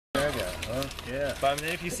Yeah. But I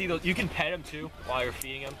mean, if you see those, you can pet him too while you're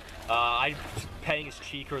feeding him. I petting his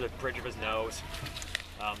cheek or the bridge of his nose.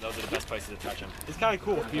 Those are the best places to touch them. It's kind of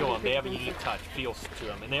cool to feel them. They have a unique feel to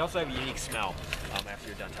them, and they also have a unique smell after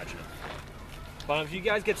you're done touching them. But if you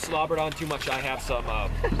guys get slobbered on too much, I have some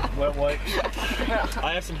Wet wipe.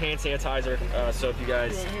 I have some hand sanitizer. So if you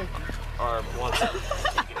guys want some,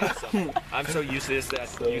 you can have some. I'm so used to this that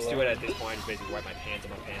used to it at this point. I just basically wipe my hands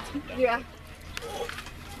on my pants. And I'm done. Yeah.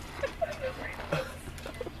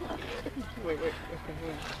 Wait.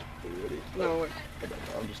 No, wait.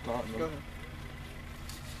 I'm just talking. Go ahead.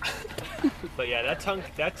 But yeah, that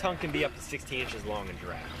tongue can be up to 16 inches long in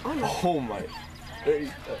giraffe. Oh my.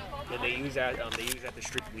 And they use that to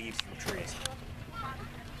strip leaves from trees.